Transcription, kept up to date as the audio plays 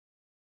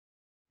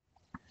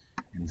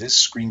In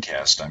this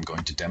screencast, I'm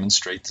going to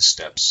demonstrate the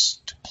steps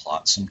to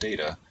plot some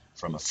data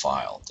from a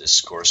file. This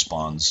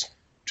corresponds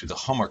to the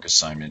homework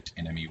assignment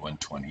in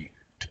ME120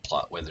 to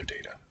plot weather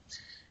data.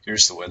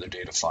 Here's the weather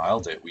data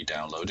file that we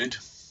downloaded.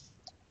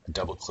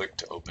 Double-click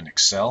to open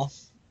Excel.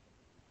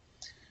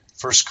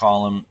 First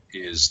column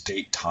is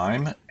date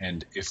time,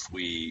 and if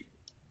we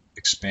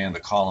expand the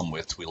column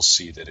width, we'll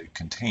see that it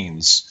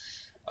contains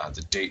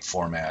the date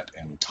format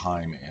and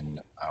time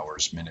in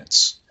hours,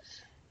 minutes.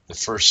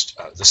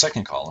 The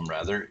second column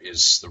rather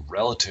is the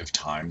relative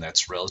time.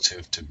 That's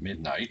relative to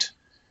midnight.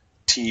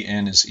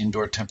 Tn is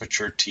indoor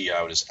temperature,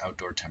 Tout is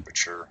outdoor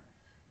temperature,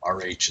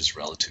 RH is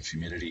relative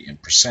humidity in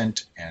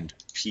percent, and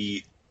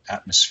P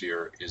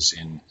atmosphere is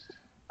in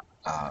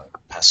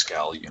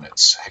Pascal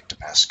units,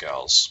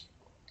 hectopascals.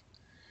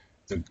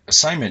 The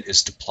assignment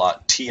is to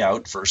plot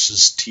Tout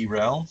versus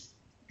Trel,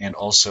 and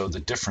also the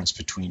difference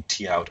between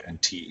Tout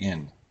and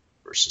Tin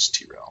versus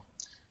Trel.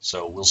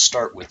 So we'll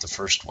start with the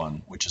first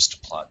one, which is to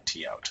plot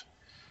Tout.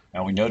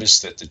 Now we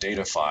notice that the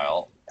data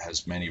file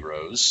has many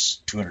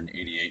rows,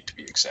 288 to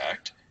be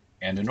exact,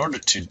 and in order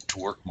to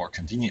work more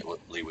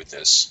conveniently with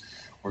this,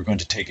 we're going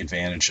to take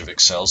advantage of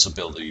Excel's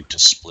ability to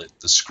split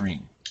the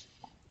screen.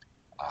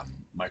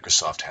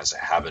 Microsoft has a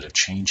habit of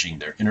changing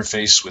their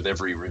interface with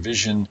every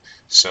revision,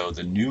 so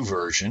the new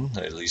version,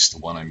 at least the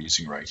one I'm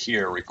using right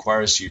here,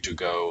 requires you to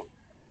go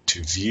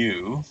to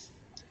View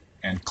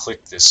and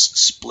click this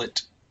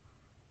split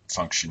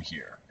function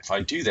here. If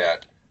I do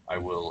that, I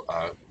will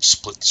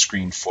split the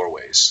screen 4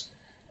 ways.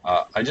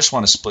 I just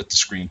want to split the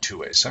screen 2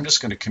 ways. So I'm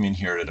just going to come in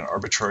here at an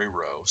arbitrary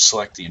row,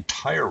 select the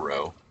entire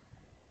row,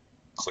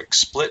 click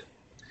split,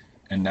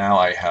 and now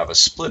I have a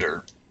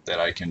splitter that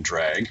I can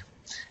drag,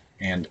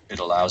 and it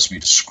allows me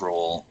to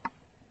scroll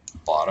the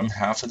bottom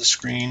half of the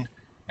screen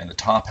and the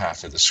top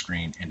half of the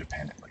screen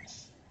independently.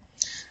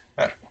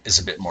 That is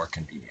a bit more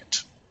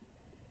convenient.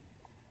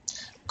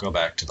 Go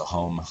back to the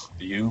home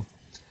view.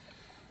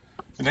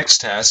 The next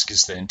task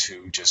is then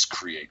to just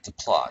create the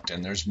plot,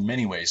 and there's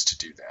many ways to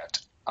do that.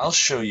 I'll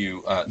show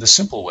you, the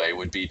simple way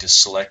would be to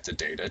select the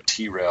data,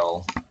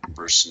 Trel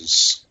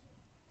versus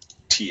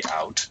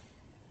Tout,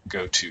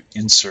 go to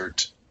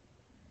Insert,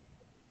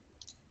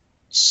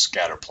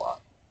 Scatter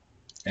Plot,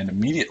 and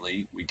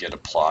immediately we get a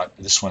plot.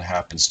 This one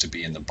happens to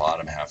be in the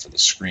bottom half of the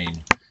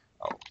screen.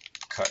 I'll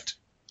cut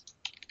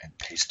and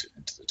paste it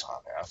into the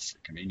top half for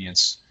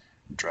convenience,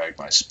 drag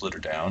my splitter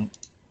down.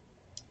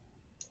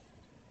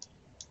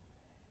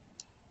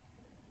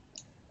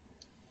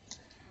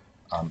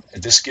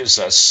 This gives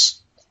us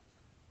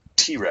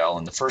Trel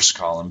in the first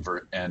column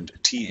and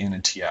Tin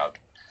and Tout.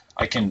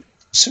 I can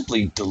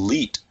simply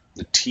delete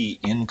the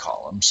Tin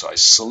column, so I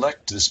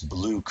select this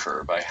blue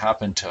curve. I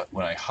happen to,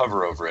 when I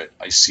hover over it,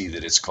 I see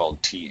that it's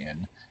called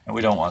Tin, and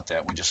we don't want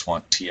that. We just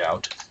want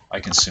Tout. I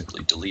can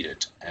simply delete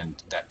it,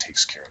 and that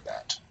takes care of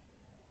that.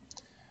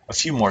 A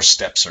few more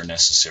steps are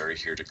necessary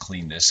here to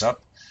clean this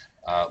up.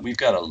 We've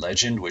got a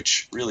legend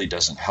which really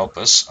doesn't help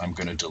us. I'm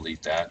going to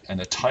delete that,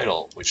 and a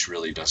title which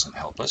really doesn't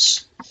help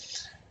us.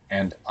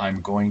 And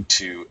I'm going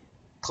to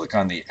click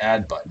on the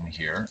Add button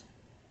here,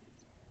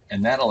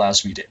 and that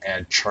allows me to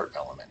add chart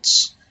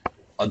elements.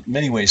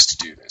 Many ways to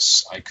do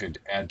this. I could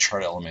add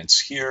chart elements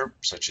here,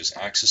 such as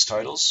axis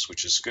titles,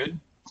 which is good.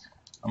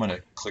 I'm going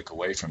to click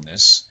away from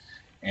this,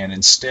 and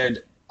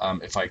instead,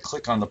 if I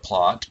click on the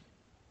plot,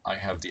 I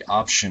have the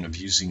option of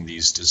using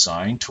these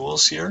design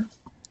tools here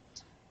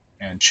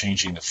and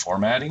changing the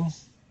formatting.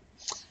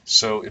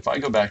 So if I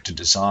go back to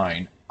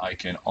design, I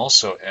can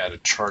also add a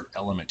chart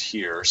element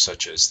here,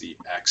 such as the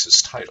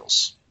axis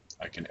titles.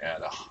 I can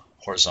add a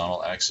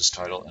horizontal axis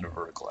title and a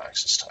vertical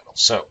axis title.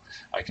 So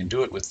I can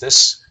do it with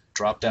this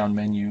drop-down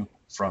menu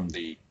from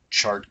the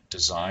Chart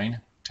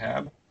Design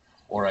tab,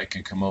 or I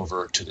can come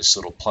over to this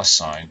little plus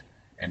sign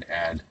and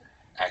add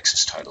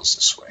axis titles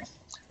this way.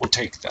 We'll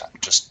take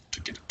that just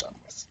to get it done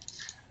with.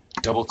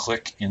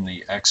 Double-click in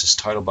the axis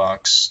title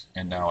box,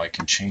 and now I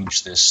can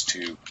change this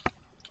to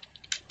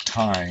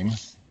time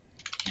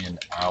in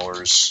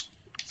hours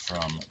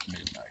from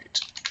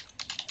midnight.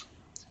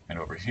 And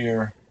over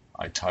here,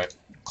 I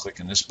click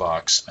in this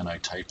box and I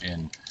type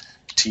in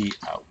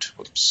Tout,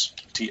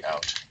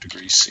 Tout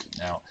degrees C.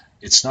 Now,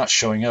 it's not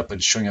showing up, but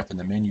it's showing up in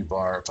the menu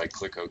bar. If I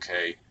click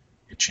OK,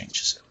 it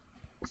changes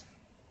it.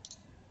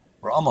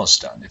 We're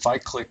almost done. If I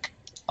click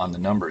on the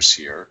numbers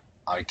here,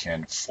 I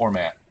can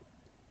format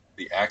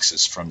the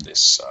axis from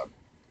this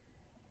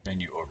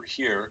menu over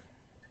here,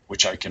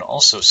 which I can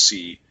also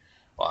see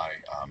by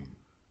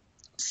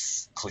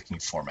clicking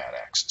Format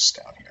Axis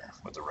down here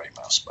with the right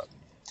mouse button.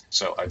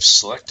 So I've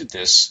selected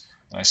this,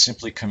 and I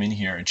simply come in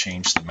here and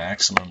change the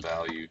maximum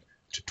value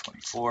to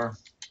 24.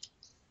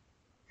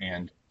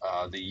 And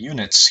the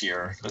units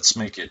here, let's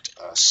make it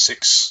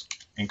 6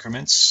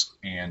 increments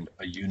and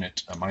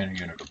a minor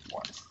unit of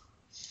 1.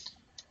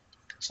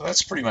 So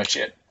that's pretty much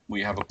it.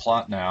 We have a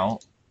plot now.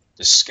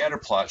 The scatter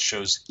plot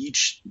shows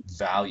each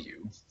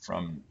value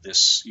from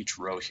each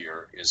row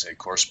here is a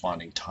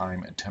corresponding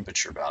time and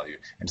temperature value,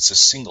 and it's a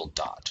single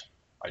dot.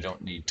 I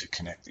don't need to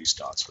connect these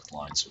dots with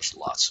lines. There's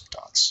lots of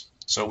dots.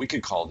 So we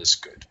could call this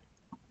good.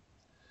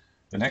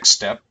 The next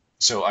step,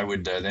 so I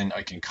would then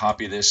I can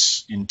copy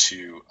this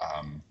into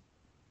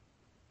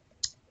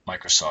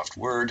Microsoft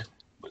Word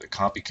with a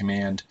copy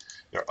command.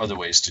 There are other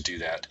ways to do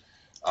that.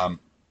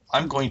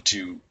 I'm going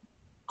to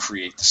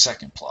create the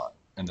second plot.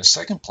 And the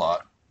second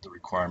plot, the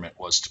requirement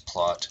was to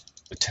plot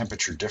the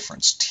temperature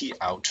difference, T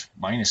out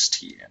minus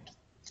T in.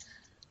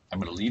 I'm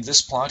going to leave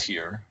this plot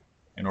here.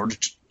 In order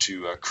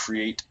to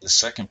create the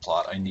second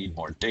plot, I need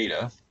more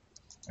data.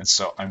 And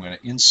so I'm going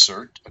to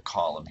insert a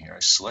column here. I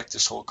select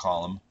this whole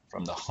column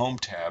from the Home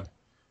tab,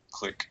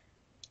 click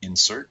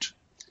Insert.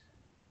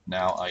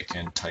 Now I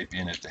can type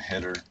in at the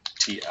header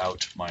T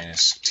out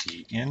minus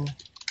T in,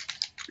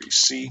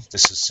 3C.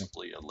 This is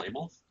simply a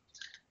label.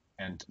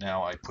 And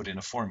now I put in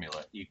a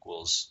formula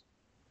equals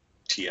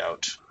T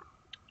out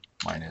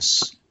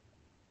minus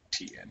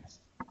T in.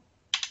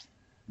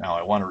 Now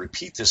I want to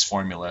repeat this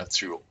formula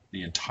through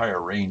the entire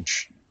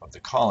range of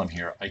the column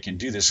here. I can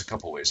do this a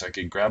couple ways. I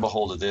could grab a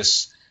hold of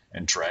this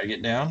and drag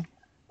it down,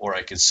 or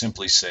I could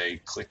simply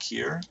say click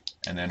here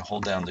and then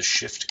hold down the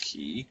Shift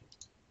key.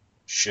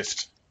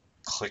 Shift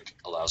click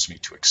allows me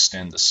to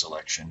extend the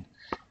selection,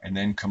 and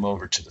then come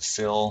over to the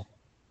fill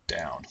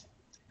down,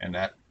 and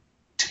that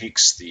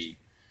takes the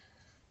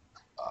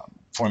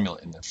formula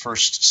in the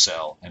first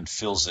cell and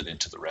fills it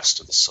into the rest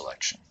of the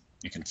selection.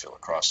 You can fill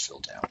across, fill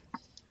down.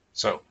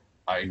 So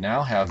I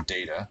now have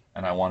data,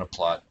 and I want to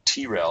plot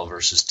TREL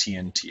versus T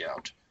in, T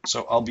out.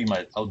 So I'll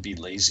be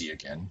lazy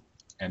again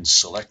and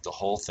select the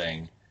whole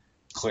thing,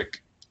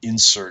 click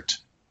Insert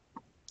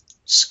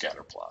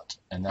Scatter Plot,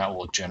 and that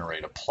will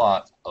generate a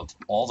plot of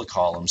all the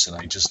columns, and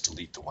I just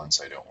delete the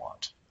ones I don't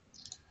want.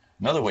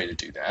 Another way to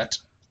do that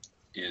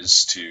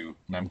is to,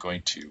 and I'm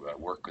going to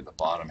work with the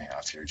bottom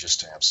half here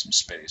just to have some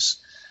space.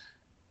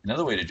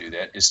 Another way to do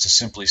that is to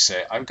simply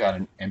say I've got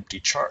an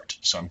empty chart.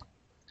 So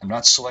I'm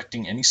not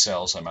selecting any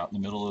cells. I'm out in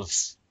the middle of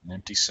an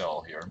empty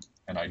cell here,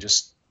 and I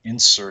just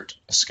insert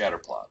a scatter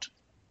plot.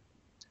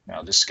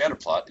 Now this scatter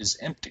plot is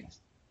empty.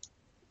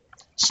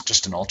 It's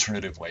just an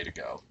alternative way to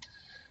go.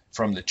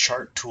 From the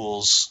Chart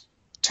Tools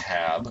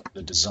tab,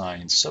 the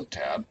Design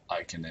subtab,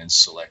 I can then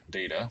select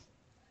Data,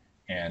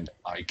 and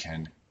I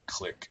can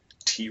click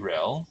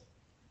TREL,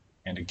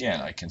 and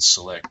again I can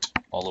select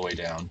all the way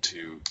down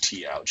to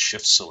T out,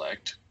 Shift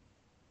Select,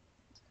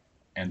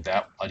 and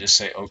that I'll just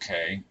say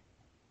OK,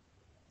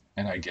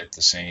 and I get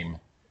the same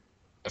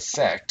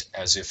effect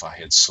as if I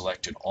had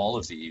selected all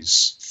of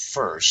these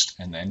first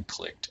and then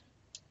clicked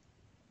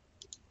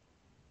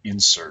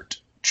Insert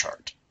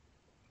Chart.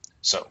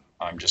 So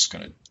I'm just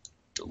going to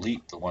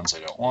delete the ones I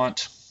don't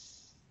want,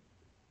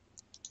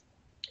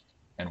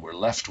 and we're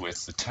left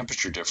with the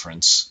temperature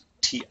difference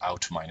T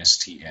out minus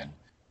T in.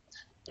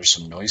 There's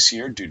some noise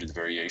here due to the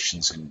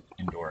variations in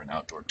indoor and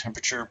outdoor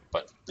temperature,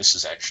 but this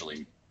is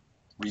actually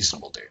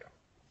reasonable data.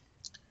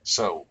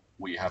 So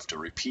we have to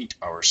repeat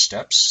our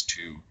steps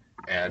to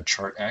add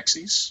chart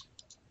axes.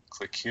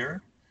 Click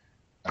here.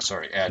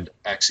 Add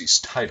axes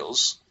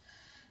titles,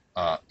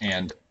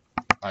 and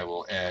I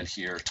will add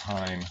here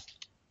time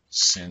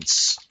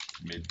since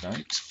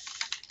midnight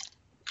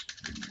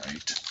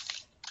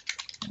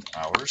in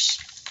hours,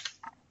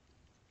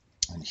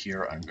 and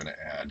here I'm going to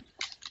add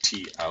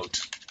T out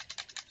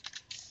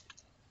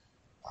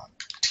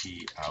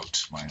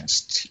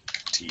minus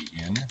T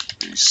in,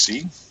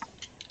 3C.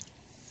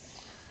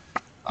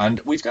 And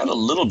we've got a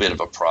little bit of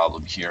a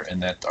problem here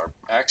in that our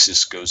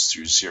axis goes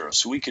through 0.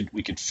 So we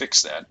could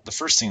fix that. The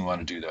first thing we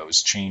want to do though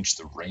is change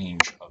the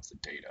range of the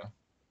data.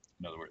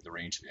 In other words, the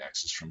range of the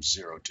axis from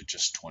 0 to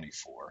just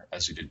 24,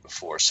 as we did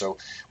before. So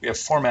we have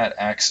Format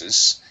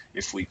Axis.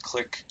 If we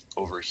click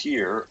over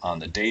here on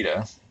the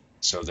data,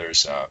 so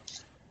there's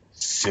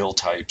fill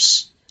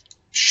types,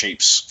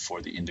 shapes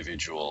for the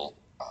individual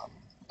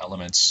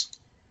elements,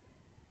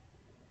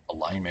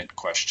 alignment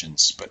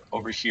questions. But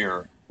over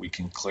here, we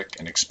can click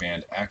and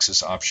expand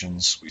axis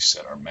options. We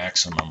set our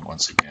maximum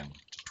once again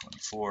to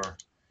 24,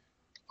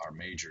 our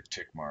major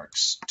tick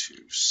marks to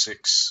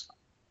 6,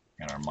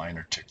 and our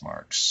minor tick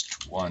marks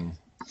to 1.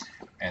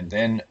 And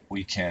then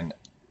we can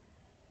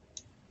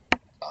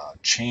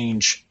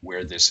change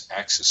where this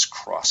axis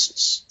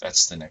crosses.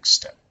 That's the next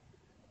step.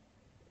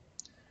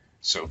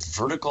 So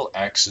vertical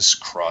axis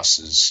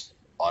crosses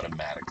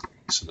automatically.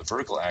 So the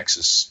vertical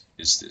axis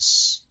is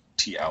this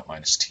T out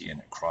minus T in,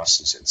 it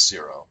crosses at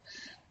 0.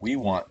 We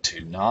want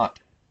to not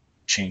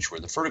change where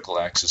the vertical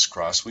axis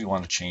crosses, we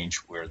want to change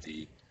where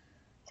the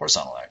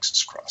horizontal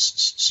axis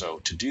crosses. So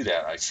to do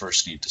that, I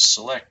first need to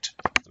select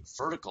the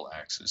vertical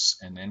axis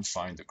and then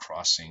find the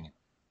crossing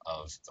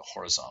of the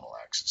horizontal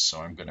axis.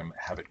 So I'm going to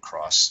have it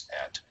cross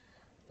at,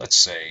 let's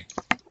say,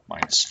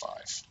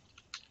 -5.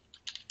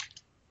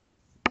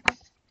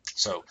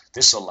 So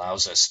this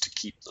allows us to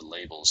keep the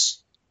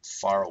labels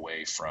far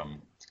away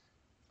from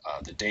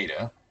the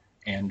data,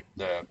 and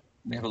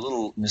we have a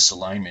little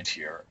misalignment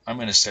here. I'm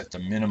going to set the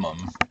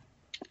minimum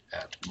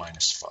at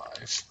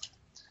 -5,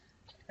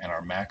 and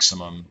our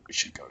maximum, we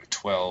should go to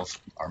 12.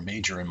 Our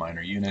major and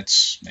minor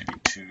units, maybe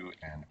 2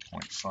 and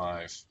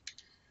 0.5.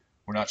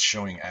 We're not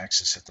showing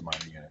axis at the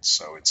minor units,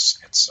 so it's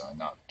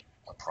not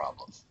a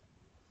problem.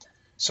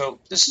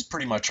 So this is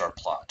pretty much our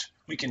plot.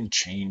 We can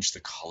change the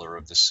color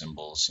of the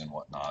symbols and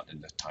whatnot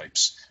and the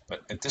types,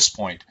 but at this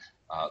point,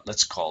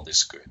 let's call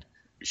this good.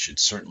 We should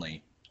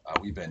certainly,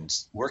 we've been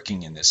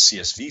working in this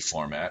CSV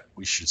format.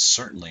 We should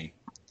certainly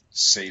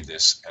save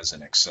this as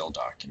an Excel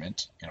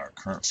document in our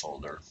current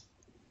folder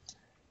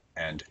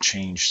and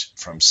change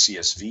from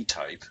CSV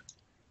type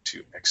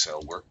to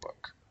Excel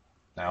workbook.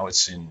 Now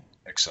it's in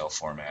Excel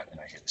format and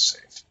I hit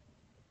save.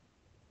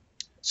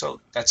 So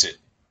that's it.